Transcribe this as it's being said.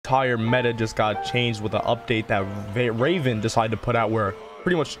entire meta just got changed with an update that Raven decided to put out, where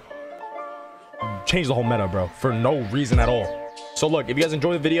pretty much changed the whole meta, bro, for no reason at all. So look, if you guys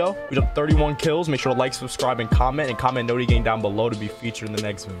enjoyed the video, we did 31 kills. Make sure to like, subscribe, and comment Noti Gang down below to be featured in the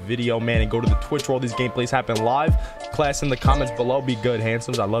next video, man. And go to the Twitch where all these gameplays happen live. Class in the comments below. Be good,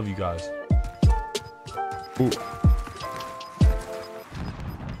 handsomes. I love you guys. Ooh.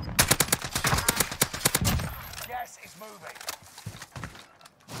 Gas is moving.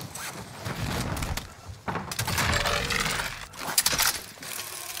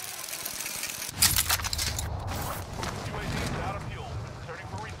 UAV is out of fuel. Turning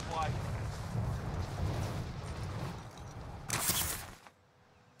for resupply.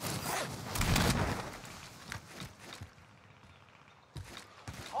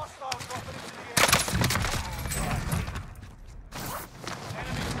 Hostiles dropping into the air.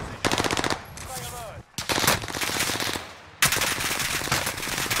 Enemy position. Stay alert.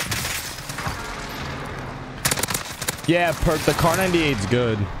 Yeah, perk. The Car 98 is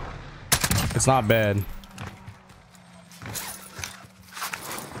good. It's not bad.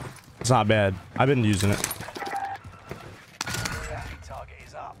 It's not bad. I've been using it. Target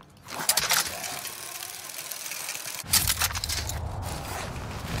is up.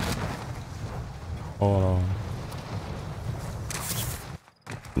 Hold on.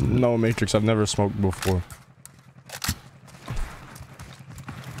 No Matrix. I've never smoked before.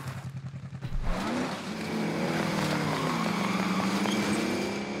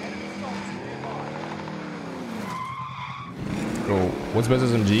 Yo, what's best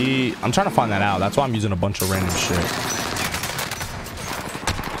SMG? I'm trying to find that out. That's why I'm using a bunch of random shit.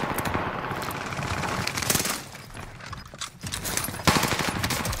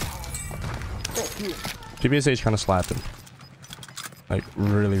 PPSH kind of slapped him. Like,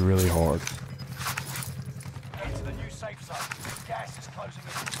 really, really hard. Into the new safe zone. Gas is closing in.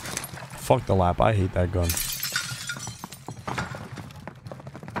 Fuck the lap. I hate that gun.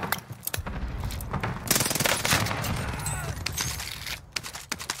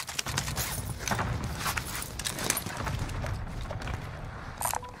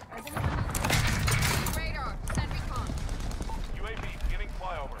 Radar, send recon. UAV giving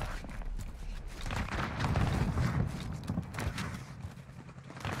flyover.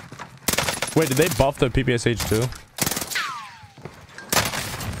 Wait, did they buff the PPSH too?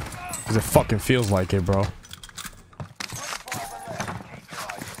 Because it fucking feels like it, bro.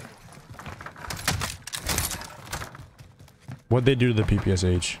 What'd they do to the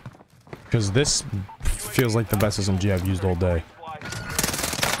PPSH? Because this feels like the best SMG I've used all day.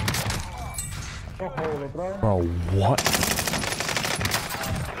 Bro, what?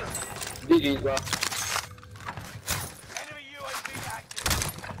 GG's, bro. Enemy UAV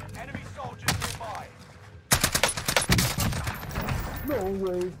active. Enemy soldiers nearby. No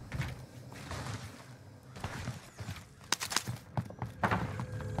way.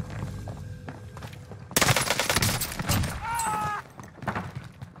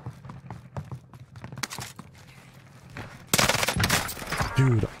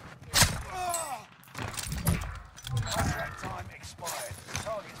 Dude. Contract time expired.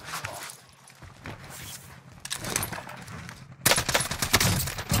 Target's been lost.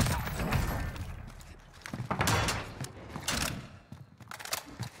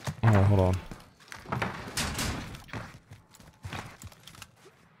 Oh, hold on.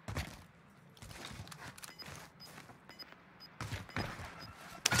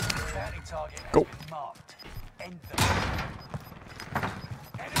 Bounty target has Go. been marked. End them.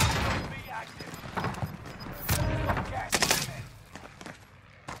 Enemy UAV active. Gas is in.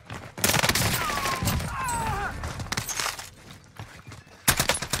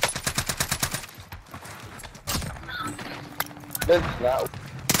 That's not.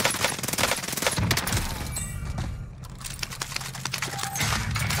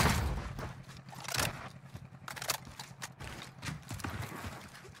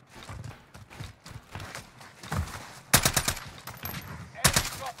 Enemy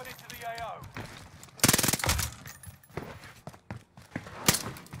dropping into the AO.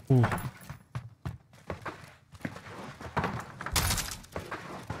 Ooh.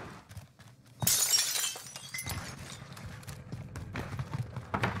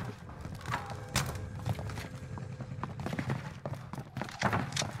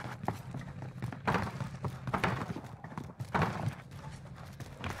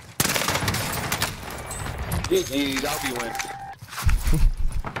 GG's, I'll be winning.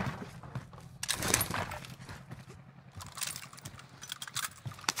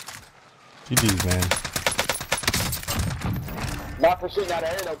 GG's, man. Not for shooting out of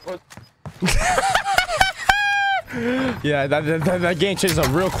air, though. Yeah, that game changes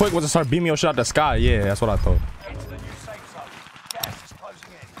up real quick once it start beaming your shit out the sky. Yeah, that's what I thought. Into the new safe zone. Gas is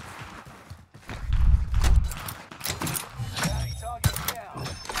closing in. Bounty target down.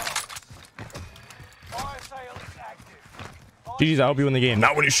 Fire sale is active. GG's, I hope you win the game.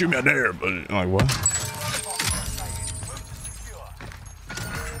 Not when you shoot me out there, but I'm like, what?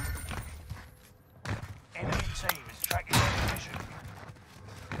 Enemy team is tracking their position.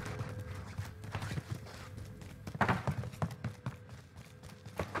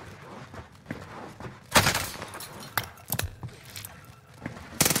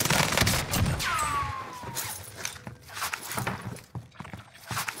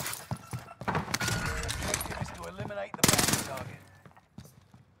 Objective is to eliminate the bounty target.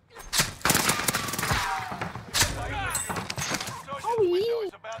 Window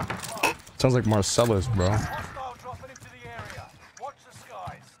is about to close. Sounds like Marcellus, bro. Hostile dropping into the area. Watch the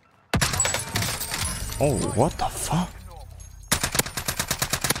skies. Oh, what the fuck? Normal.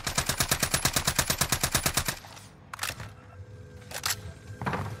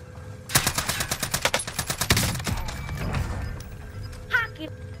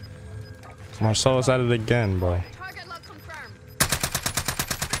 Marcellus at it again, bro. Target lock confirmed.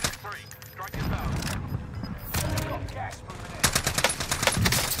 Got gas moving in.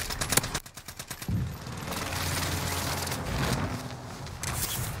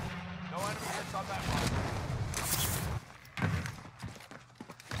 No enemy hits on that one.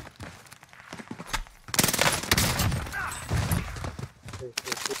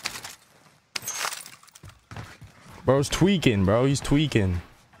 Bro's tweaking, bro. He's tweaking.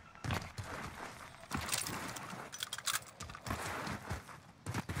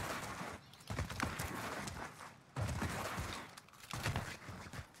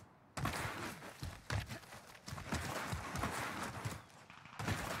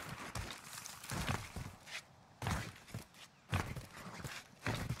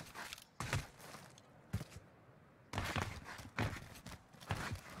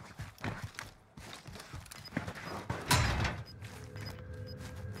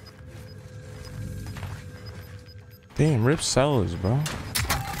 Damn, rip sellers, bro. I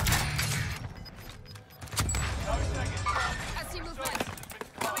see movement.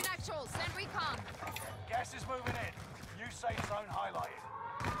 Going actual. Send recon. Gas is moving in. New safe zone highlighted.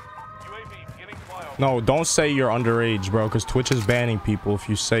 UAV beginning flyover. No, don't say you're underage, bro, because Twitch is banning people if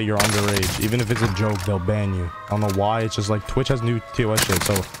you say you're underage. Even if it's a joke, they'll ban you. I don't know why. It's just like Twitch has new TOS shit,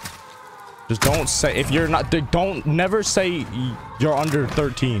 so just don't say if you're not. Don't never say you're under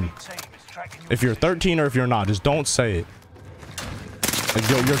 13. Team is tracking your If you're 13 or if you're not, just don't say it.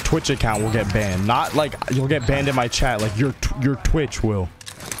 Like your Twitch account will get banned. Not like you'll get banned in my chat. Like your Twitch will.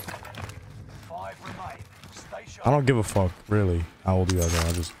 5 remain. Stay sharp. I don't give a fuck, really. How old you guys are.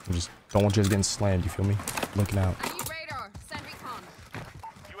 I just don't want you guys getting slammed. You feel me? Looking out. I need radar. Send recon.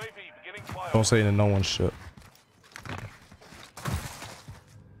 UAV beginning flyover. Don't say it in no one's shit.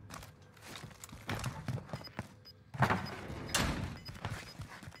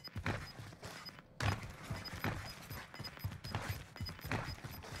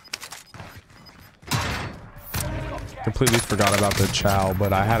 Completely forgot about the chow,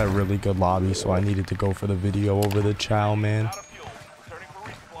 but I had a really good lobby, so I needed to go for the video over the chow, man. Out of fuel. Returning for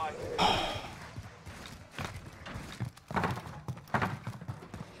resupply.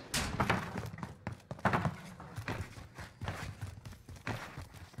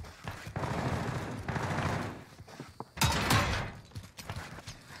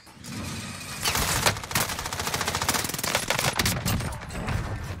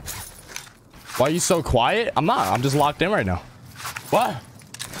 Why are you so quiet? I'm not. I'm just locked in right now. What?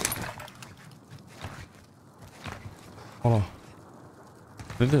 Hold on.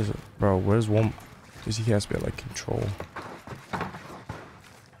 What is it? Bro, where's one? Because he has to be at like control.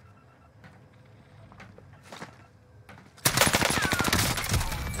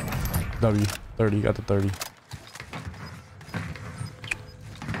 W. 30. Got the 30.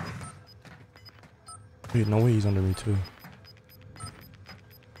 Wait, no way he's under me too.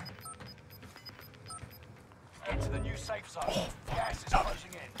 Into the new safe zone. Gas is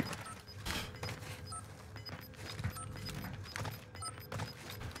closing in.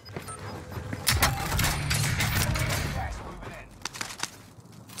 Gas moving in.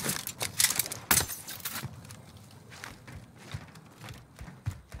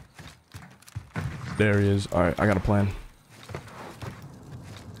 There he is. All right, I got a plan.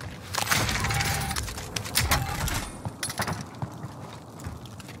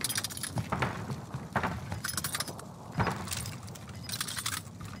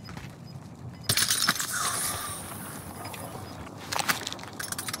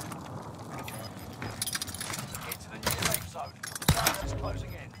 Into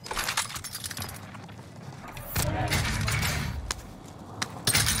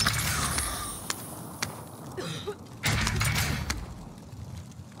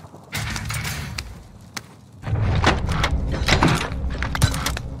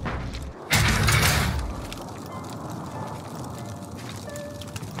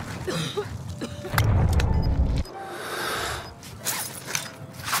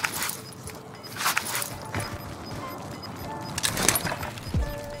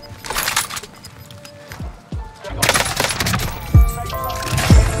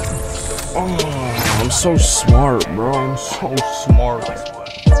I'm so smart, bro. I'm so smart.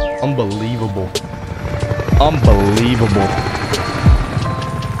 Unbelievable. Unbelievable.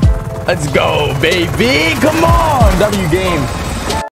 Let's go, baby. Come on. W game.